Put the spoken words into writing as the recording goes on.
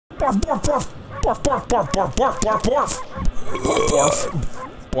Barf.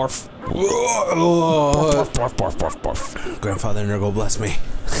 Grandfather Nurgle, bless me.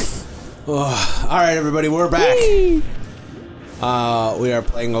 Alright, everybody, we're back. We are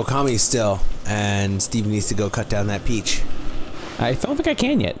playing Okami still, and Steve needs to go cut down that peach. I don't think I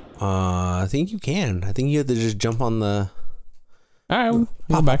can yet. I think you can. I think you have to just jump on the... Alright,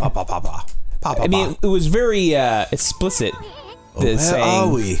 we'll back. I mean, it was very explicit Where are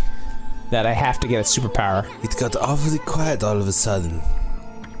we? that I have to get a superpower. It got awfully quiet all of a sudden.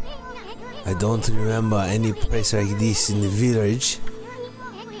 I don't remember any place like this in the village.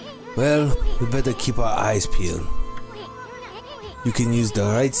 Well, we better keep our eyes peeled. You can use the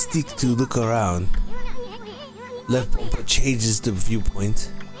right stick to look around. Left bumper changes the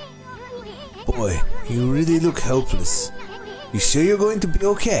viewpoint. Boy, you really look helpless. You sure you're going to be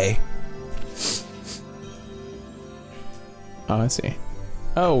okay? Oh, I see.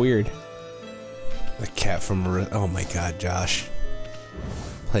 Oh, weird. The cat from... Oh my god, Josh.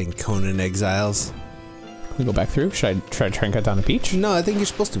 Playing Conan Exiles. Can we go back through? Should I try and cut down the peach? No, I think you're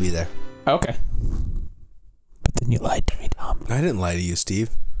supposed to be there. Okay. But then you lied to me, Tom. I didn't lie to you,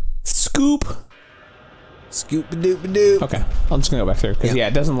 Steve. Scoop! Scoop-a-doop-a-doop. Okay, I'm just gonna go back through, because Yeah. yeah,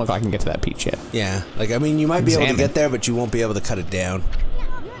 it doesn't look like I can get to that peach yet. Yeah, like, I mean, you might be able to Examine. get there, but you won't be able to cut it down.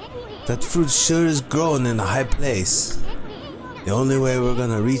 That fruit sure is growing in a high place. The only way we're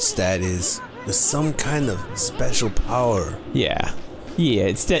gonna reach that is with some kind of special power. Yeah. Yeah,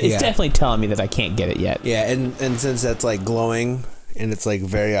 it's definitely telling me that I can't get it yet. Yeah, and since that's, like, glowing, and it's, like,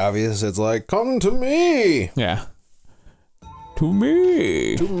 very obvious, it's like, come to me! Yeah. To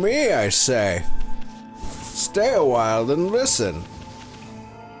me! To me, I say. Stay a while and listen.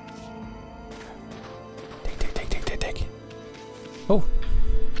 Take. Oh.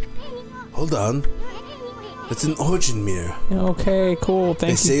 Hold on. It's an origin mirror. Okay, cool, They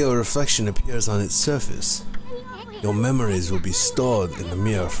thank say you. your reflection appears on its surface. Your memories will be stored in the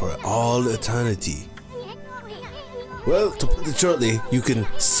mirror for all eternity. Well, to put it shortly, you can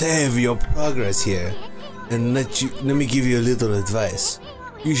save your progress here. And let me give you a little advice.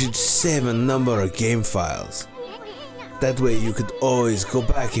 You should save a number of game files. That way you could always go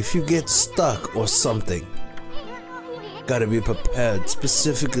back if you get stuck or something. Gotta be prepared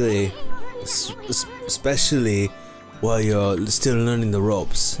specifically, especially while you're still learning the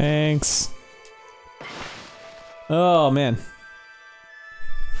ropes. Thanks. Oh, man.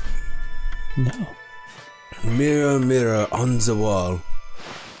 No. Mirror, mirror on the wall,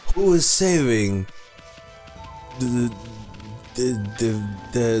 who is saving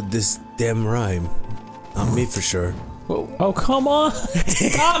this damn rhyme? Not me for sure. Whoa. Oh, come on!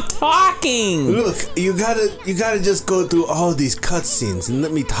 Stop talking! Look, you gotta just go through all these cutscenes and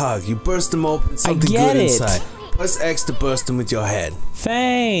let me talk. You burst them open, something get good it. inside. Press X to burst them with your head.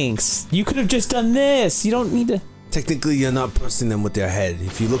 Thanks! You could have just done this! You don't need to... Technically, you're not bursting them with your head.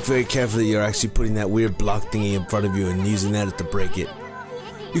 If you look very carefully, you're actually putting that weird block thingy in front of you and using that to break it.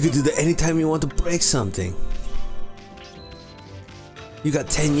 You can do that anytime you want to break something. You got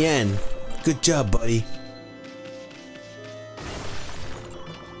 10 yen. Good job, buddy.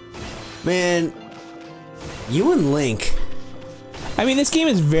 Man, you and Link. I mean, this game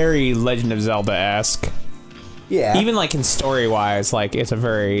is very Legend of Zelda-esque. Yeah. Even like in story-wise, like it's a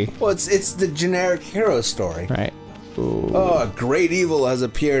very... Well, it's the generic hero story. Right. Ooh. Oh, a great evil has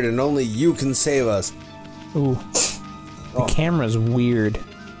appeared and only you can save us. Ooh. The camera's weird.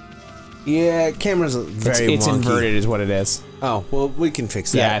 Yeah, camera's very It's wonky. inverted is what it is. Oh, well, we can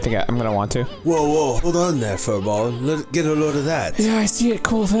fix that. Yeah, I think I'm gonna want to. Whoa, hold on there, furball. Get a load of that. Yeah, I see it.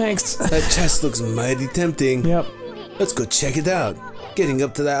 Cool, thanks. That chest looks mighty tempting. Yep. Let's go check it out. Getting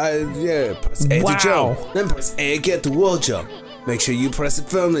up to that, yeah, press A Wow. to jump. Then press A again to wall jump. Make sure you press it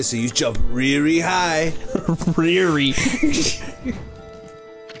firmly so you jump really high. Really?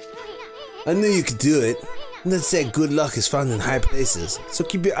 I knew you could do it. And that said, good luck is found in high places. So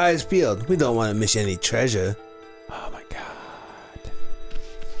keep your eyes peeled. We don't want to miss any treasure. Oh my god.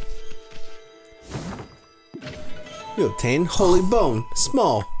 You obtain Holy Bone.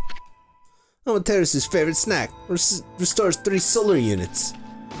 Small. Amateris' favorite snack. Restores 3 solar units.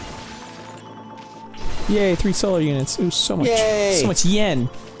 Yay, 3 solar units. Ooh, so much. Yay. So much yen.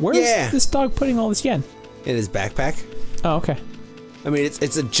 Where's this dog putting all this yen? In his backpack. Oh, okay. I mean,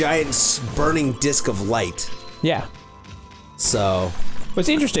 it's a giant burning disc of light. Yeah. So. What's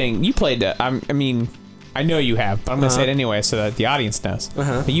interesting, you played, I mean, I know you have, but I'm gonna say it anyway so that the audience knows.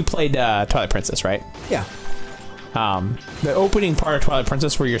 But you played Twilight Princess, right? Yeah. The opening part of Twilight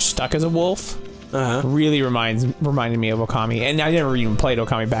Princess where you're stuck as a wolf really reminded me of Okami, and I never even played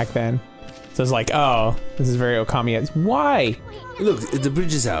Okami back then. So it's like, oh, this is very Okami. Why? Look, the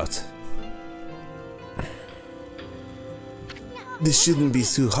bridge is out. This shouldn't be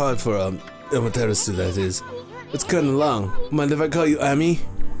too hard for Amaterasu, that is. It's kinda long. Mind if I call you Ami?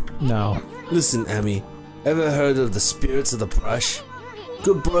 No. Listen, Ami. Ever heard of the spirits of the brush?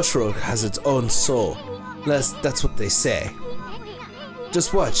 Good brushwork has its own soul. That's what they say.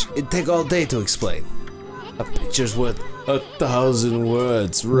 Just watch. It'd take all day to explain. A picture's worth 1,000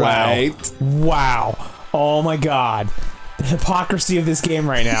 words, right? Wow. Oh my god. The hypocrisy of this game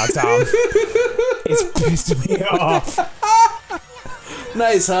right now, Tom. It's pissed me off.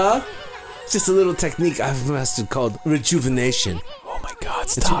 Nice, huh? Just a little technique I've mastered called rejuvenation. Oh my god,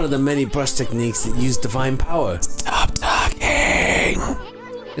 stop. It's one of the many brush techniques that use divine power. Stop talking.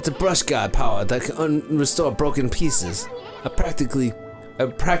 It's a brush god power that can restore broken pieces. I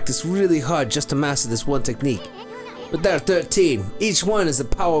practiced really hard just to master this one technique. But there are 13. Each one is the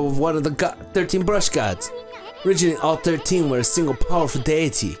power of one of the 13 brush gods. Originally, all 13 were a single powerful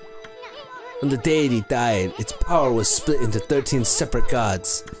deity. When the deity died, its power was split into 13 separate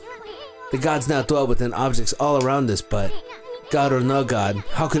gods. The gods now dwell within objects all around us, but god or no god,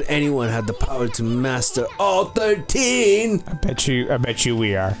 how could anyone have the power to master all 13? I bet you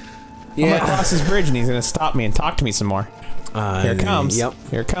we are. Yeah. I'm gonna cross this bridge and he's gonna stop me and talk to me some more. Here it comes. Yep.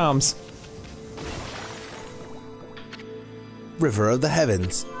 Here it comes. River of the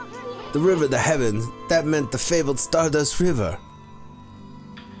Heavens. The River of the Heavens, that meant the fabled Stardust River.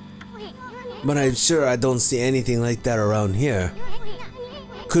 But I'm sure I don't see anything like that around here.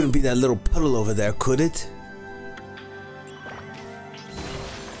 Couldn't be that little puddle over there, could it?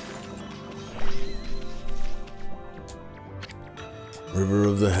 River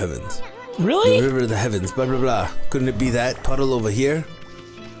of the Heavens. Really? The River of the Heavens, blah blah blah. Couldn't it be that puddle over here?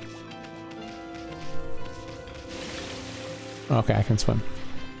 Okay, I can swim.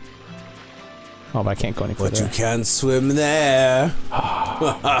 Oh, but I can't go any further. But you can't swim there.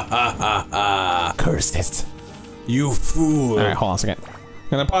 Cursed it. You fool. Alright, hold on a second.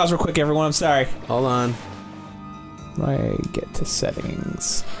 I'm gonna pause real quick, everyone. I'm sorry. Hold on. I get to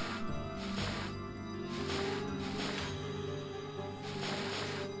settings.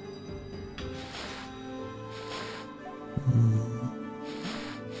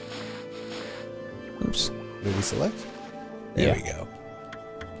 Oops. Maybe select? There we go.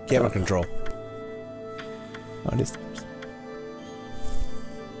 Camera control. Oh, it is.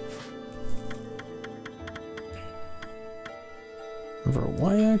 Over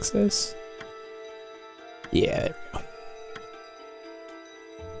Y-axis. Yeah, there we go.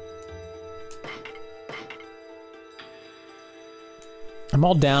 I'm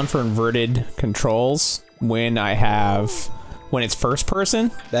all down for inverted controls when when it's first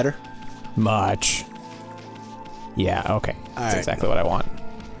person. Better? Much. Yeah, okay. That's right. exactly what I want.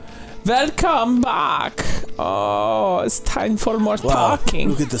 Welcome back! Oh, it's time for more talking.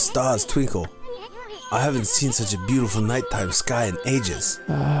 Look at the stars twinkle. I haven't seen such a beautiful nighttime sky in ages.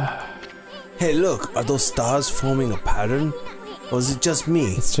 Hey look, are those stars forming a pattern? Or is it just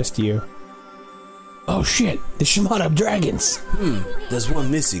me? It's just you. Oh shit, the Shimada dragons! There's one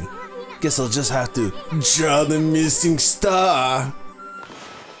missing. Guess I'll just have to draw the missing star.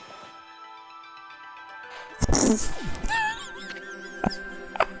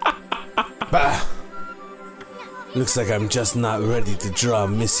 Bah! Looks like I'm just not ready to draw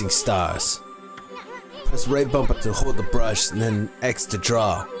missing stars. Press right bumper to hold the brush and then X to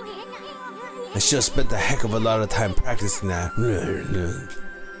draw. I sure spent a heck of a lot of time practicing that.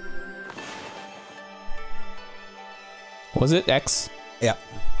 Was it X? Yeah.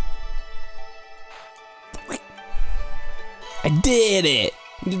 I did it!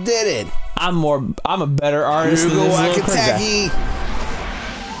 You did it! I'm a better artist than this little guy.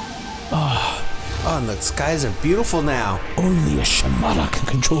 Oh, and the skies are beautiful now. Only a Shimada can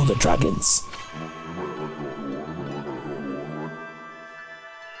control the dragons.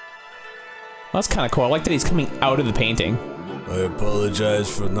 Well, that's kind of cool. I like that he's coming out of the painting. I apologize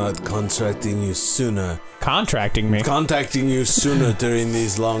for not contacting you sooner. Contracting me? Contacting you sooner during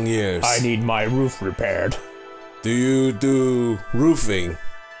these long years. I need my roof repaired. Do you do roofing?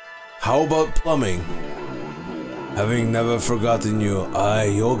 How about plumbing? Having never forgotten you, I,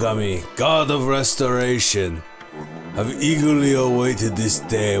 Okami, God of Restoration, have eagerly awaited this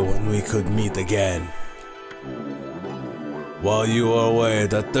day when we could meet again. While you were away,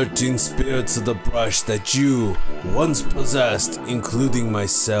 the 13 spirits of the brush that you once possessed, including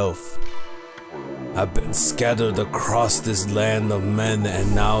myself, have been scattered across this land of men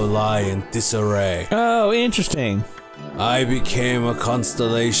and now lie in disarray. Oh, interesting. I became a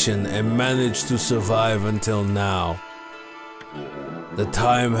constellation and managed to survive until now. The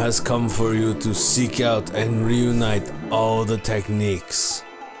time has come for you to seek out and reunite all the techniques.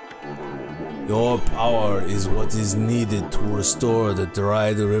 Your power is what is needed to restore the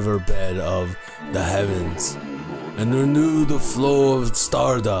dried riverbed of the heavens and renew the flow of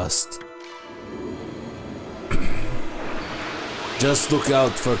stardust. Just look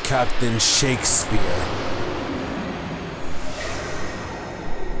out for Captain Shakespeare.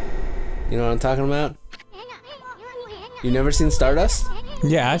 You know what I'm talking about? You never seen Stardust?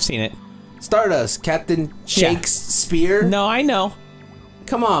 Yeah, I've seen it. Stardust, Captain Shakespeare? No, I know.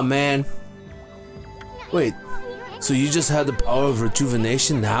 Come on, man. Wait, so you just had the power of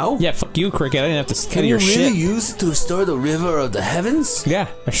rejuvenation now? Yeah, fuck you, Cricket. I didn't have to steal Can you your really shit. use it to restore the river of the heavens? Yeah,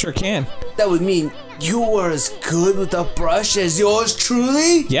 I sure can. That would mean you were as good with a brush as yours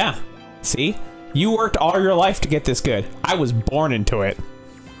truly? Yeah. See? You worked all your life to get this good. I was born into it.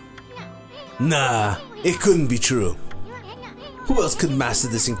 Nah, it couldn't be true. Who else could master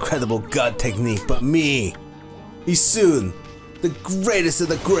this incredible god technique but me? Isun, the greatest of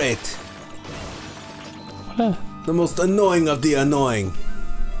the great. What? The most annoying of the annoying.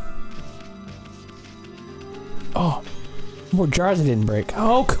 Oh, more jars that didn't break.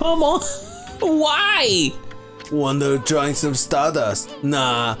 Oh, come on. Why? Wonder drawing some stardust.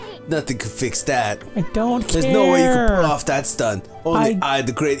 Nah, nothing could fix that. I don't care. There's no way you could pull off that stunt. Only I,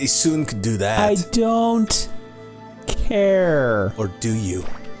 the great Isun, could do that. I don't care. Or do you?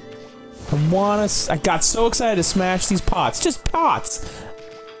 I got so excited to smash these pots. Just pots.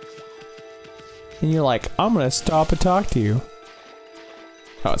 And you're like, I'm gonna stop and talk to you.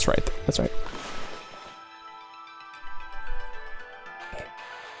 Oh, it's right there. That's right.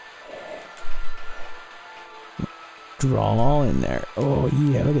 Draw all in there. Oh,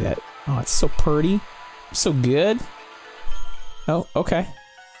 yeah, look at that. Oh, it's so pretty. So good. Oh, okay.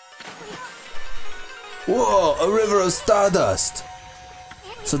 Whoa, a river of stardust.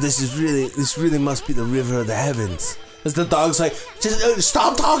 So this really must be the river of the heavens. As the dog's like, just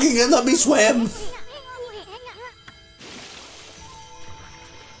stop talking and let me swim.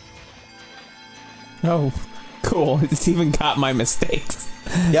 Oh, cool. It's even got my mistakes.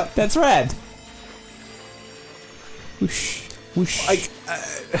 Yep. That's red. Whoosh. Whoosh. Like,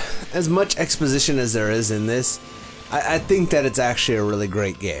 as much exposition as there is in this, I think that it's actually a really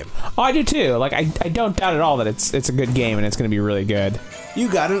great game. Oh, I do too. Like, I don't doubt at all that it's a good game and it's going to be really good.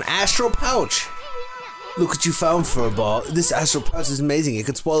 You got an astral pouch. Look what you found, Furball. This astral pouch is amazing. It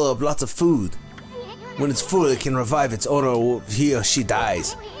can swallow up lots of food. When it's full, it can revive its owner or he or she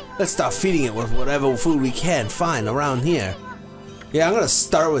dies. Let's start feeding it with whatever food we can find around here. Yeah, I'm gonna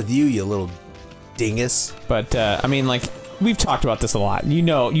start with you, you little dingus. But, I mean, like, we've talked about this a lot. You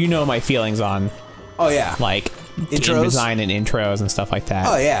know my feelings on, oh yeah, like, intros? Game design and intros and stuff like that.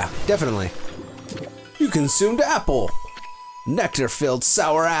 Oh yeah, definitely. You consumed apple. Nectar-filled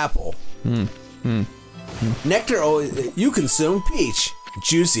sour apple. Nectar, you consumed peach.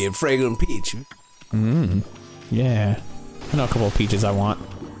 Juicy and fragrant peach. Yeah. I know a couple of peaches I want.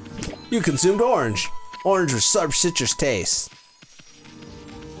 You consumed orange. Orange with sharp citrus taste.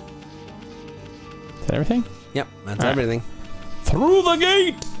 Is that everything? Yep, that's everything. Through the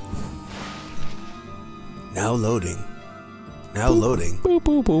gate! Now loading. Now loading. Boop,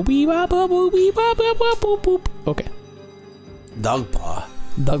 boop, boop, beep, bop, boop, boop, beep, bop, boop, boop, boop, boop. Okay. Dog paw.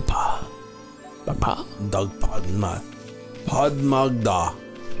 Dog paw. Dog paw. Dog pod mud. Pod magda.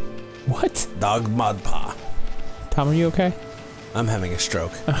 What? Dog mud paw. Tom, are you okay? I'm having a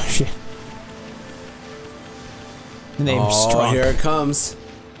stroke. Oh, shit. The name's strong. Here it comes.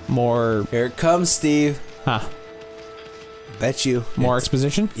 More. Here it comes, Steve. Huh. Bet you. More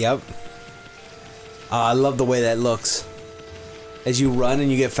exposition? Yep. I love the way that looks. As you run and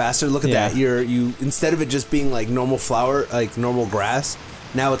you get faster, look at that. You instead of it just being like normal flower, like normal grass,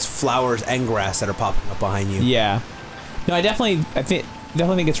 now it's flowers and grass that are popping up behind you. Yeah. No, I definitely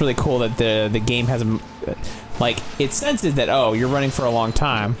think it's really cool that the game has a, like, it senses that, oh, you're running for a long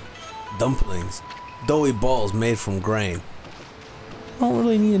time. Dumplings, doughy balls made from grain. I don't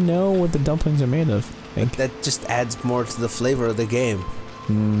really need to know what the dumplings are made of. That just adds more to the flavor of the game.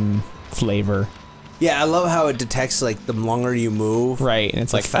 Flavor. Yeah, I love how it detects, like, the longer you move, right? And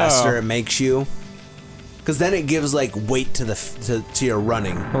it's like faster it makes you. Because then it gives like weight to the to your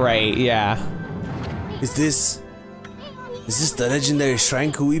running. Right. Yeah. Is this the legendary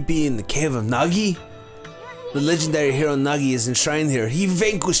shrine Kuibi in the cave of Nagi? The legendary hero Nagi is enshrined here. He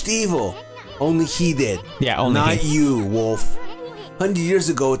vanquished evil. Only he did. Yeah, only not he. you, wolf. 100 years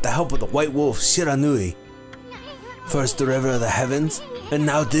ago, with the help of the white wolf Shiranui. First the river of the heavens, and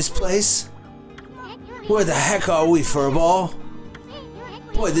now this place? Where the heck are we, Furball?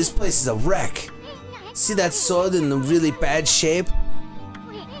 Boy, this place is a wreck. See that sword in the really bad shape?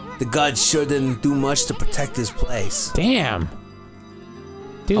 The gods sure didn't do much to protect this place. Damn.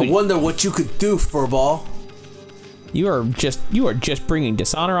 Dude, I wonder what you could do, Furball. You are just bringing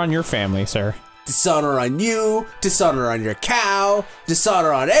dishonor on your family, sir. Dishonor on you, dishonor on your cow,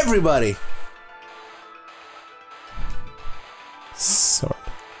 dishonor on everybody. Sword.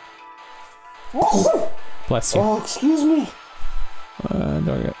 Bless you. Oh, excuse me.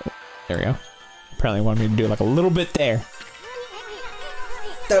 There we go. Apparently wanted me to do like a little bit there.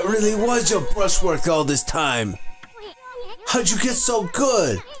 That really was your brushwork all this time. How'd you get so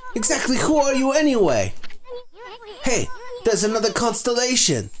good? Exactly who are you anyway? Hey, there's another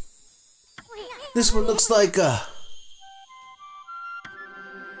constellation. This one looks like a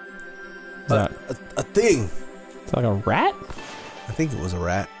thing. Is that like a rat? I think it was a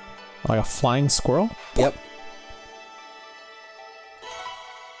rat. Like a flying squirrel? Yep.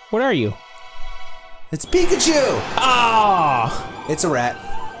 What are you? It's Pikachu! Ah! It's a rat.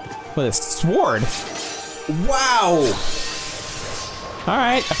 With a sword. Wow!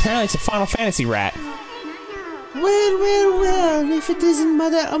 Alright, apparently it's a Final Fantasy rat. Well, if it isn't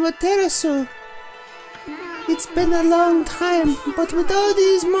Mother Amaterasu. It's been a long time, but with all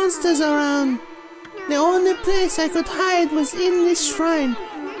these monsters around, the only place I could hide was in this shrine,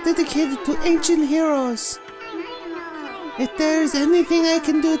 dedicated to ancient heroes. If there is anything I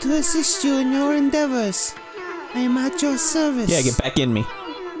can do to assist you in your endeavors, I am at your service. Yeah, get back in me.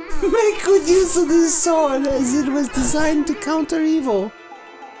 Make good use of this sword, as it was designed to counter evil.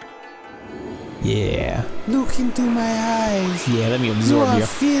 Yeah. Look into my eyes. Yeah, let me You absorb are you.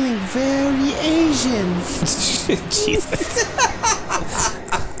 feeling very Asian. Jesus.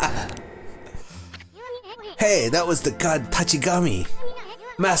 Hey, that was the god Tachigami.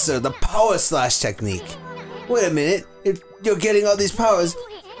 Master of the power slash technique. Wait a minute, if you're getting all these powers,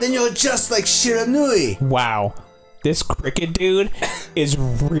 then you're just like Shiranui. Wow. This cricket dude is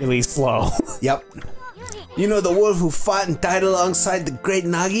really slow. Yep. You know the wolf who fought and died alongside the great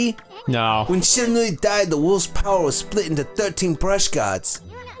Nagi? No. When Shiranui died, the wolf's power was split into 13 brush gods.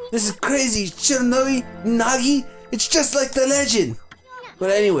 This is crazy. Shiranui, Nagi, it's just like the legend. But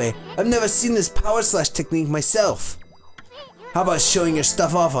anyway, I've never seen this power slash technique myself. How about showing your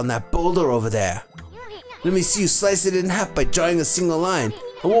stuff off on that boulder over there? Let me see you slice it in half by drawing a single line.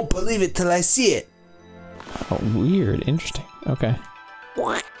 I won't believe it till I see it. Oh, weird. Interesting. Okay.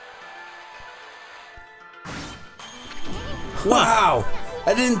 Wow!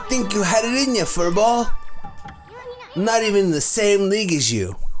 I didn't think you had it in you, Furball. I'm not even in the same league as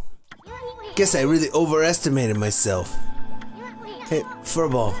you. Guess I really overestimated myself. Hey,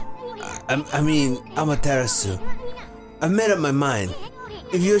 Furball. I mean, Amaterasu. I've made up my mind.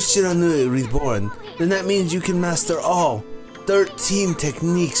 If you're Shiranui reborn, then that means you can master all 13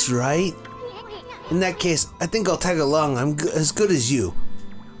 techniques, right? In that case, I think I'll tag along. I'm as good as you.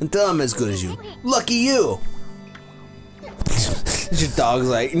 Until I'm as good as you. Lucky you! Your dog's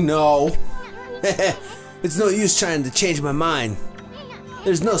like, no. It's no use trying to change my mind.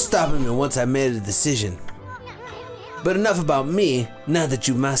 There's no stopping me once I made a decision. But enough about me. Now that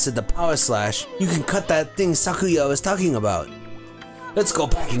you've mastered the power slash, you can cut that thing Sakuya was talking about. Let's go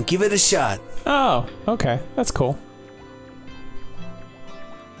back and give it a shot. Oh, okay. That's cool.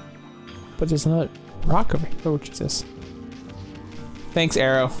 But there's another rock over here. Oh, Jesus. Thanks,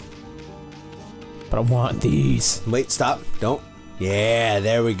 Arrow. But I want these. Wait, stop. Don't. Yeah,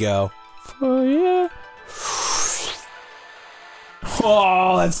 there we go. Oh, yeah.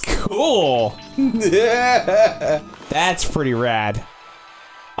 Oh, that's cool. That's pretty rad.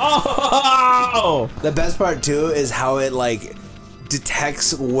 Oh! The best part too is how it like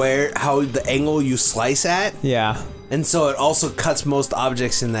detects how the angle you slice at. Yeah. And so it also cuts most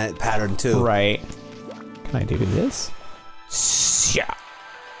objects in that pattern too. Right. Can I do this? Yeah.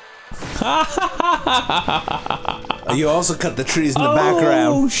 You also cut the trees in the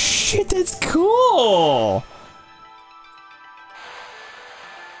background. Oh shit, that's cool.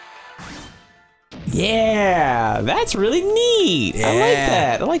 Yeah, that's really neat. Yeah. I like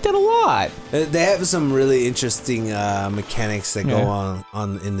that. I like that a lot. They have some really interesting mechanics that go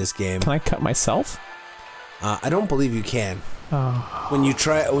on in this game. Can I cut myself? I don't believe you can. Oh. When you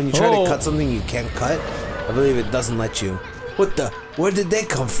try to cut something you can't cut, I believe it doesn't let you. What the? Where did they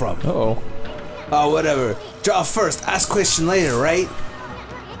come from? Uh-oh. Oh, whatever. Draw first, ask question later, right?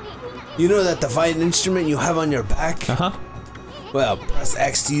 You know that divine instrument you have on your back? Uh-huh. Well, press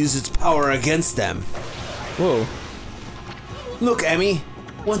X to use its power against them. Whoa. Look, Emmy.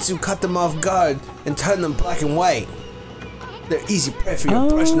 Once you cut them off guard and turn them black and white, they're easy prey for your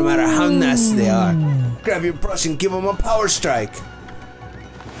brush no matter how nasty they are. Grab your brush and give them a power strike.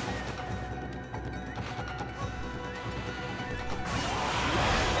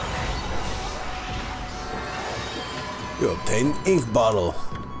 You obtain ink bottle.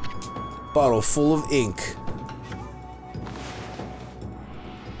 Bottle full of ink.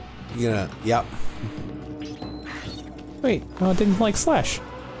 You're gonna, yep. Wait, no, it didn't like slash.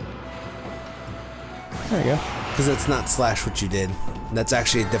 There we go. Because that's not slash what you did. That's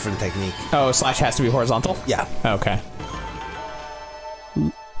actually a different technique. Oh, slash has to be horizontal? Yeah. Okay.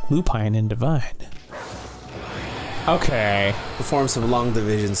 Lupine and divine. Okay. Perform some long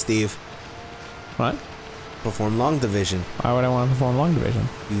division, Steve. What? Perform long division. Why would I want to perform long division?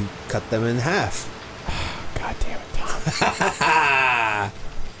 You cut them in half. God damn it, Tom.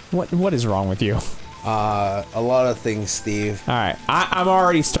 What is wrong with you? A lot of things, Steve. Alright, I'm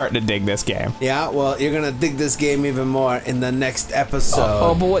already starting to dig this game. Yeah, well, you're gonna dig this game even more in the next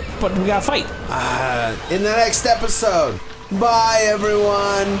episode. But we gotta fight. In the next episode. Bye,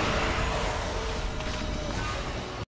 everyone.